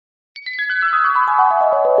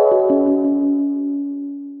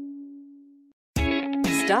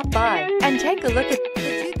Stop by and take a look at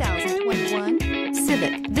the 2021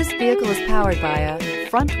 Civic. This vehicle is powered by a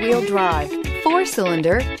front-wheel drive,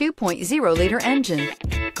 4-cylinder, 2.0-liter engine.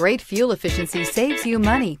 Great fuel efficiency saves you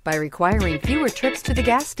money by requiring fewer trips to the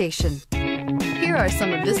gas station. Here are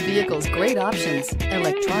some of this vehicle's great options: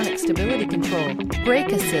 electronic stability control,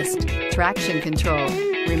 brake assist, traction control,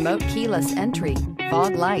 remote keyless entry,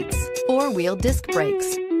 fog lights, 4-wheel disc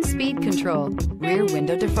brakes, speed control, rear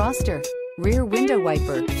window defroster, rear window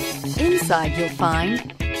wiper. Inside you'll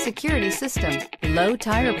find security system, low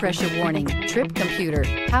tire pressure warning, trip computer,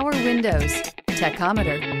 power windows,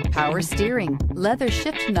 tachometer, power steering, leather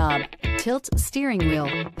shift knob, tilt steering wheel,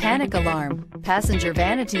 panic alarm, passenger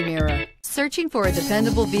vanity mirror. Searching for a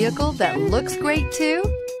dependable vehicle that looks great too?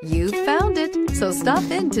 You found it, so stop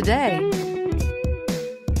in today.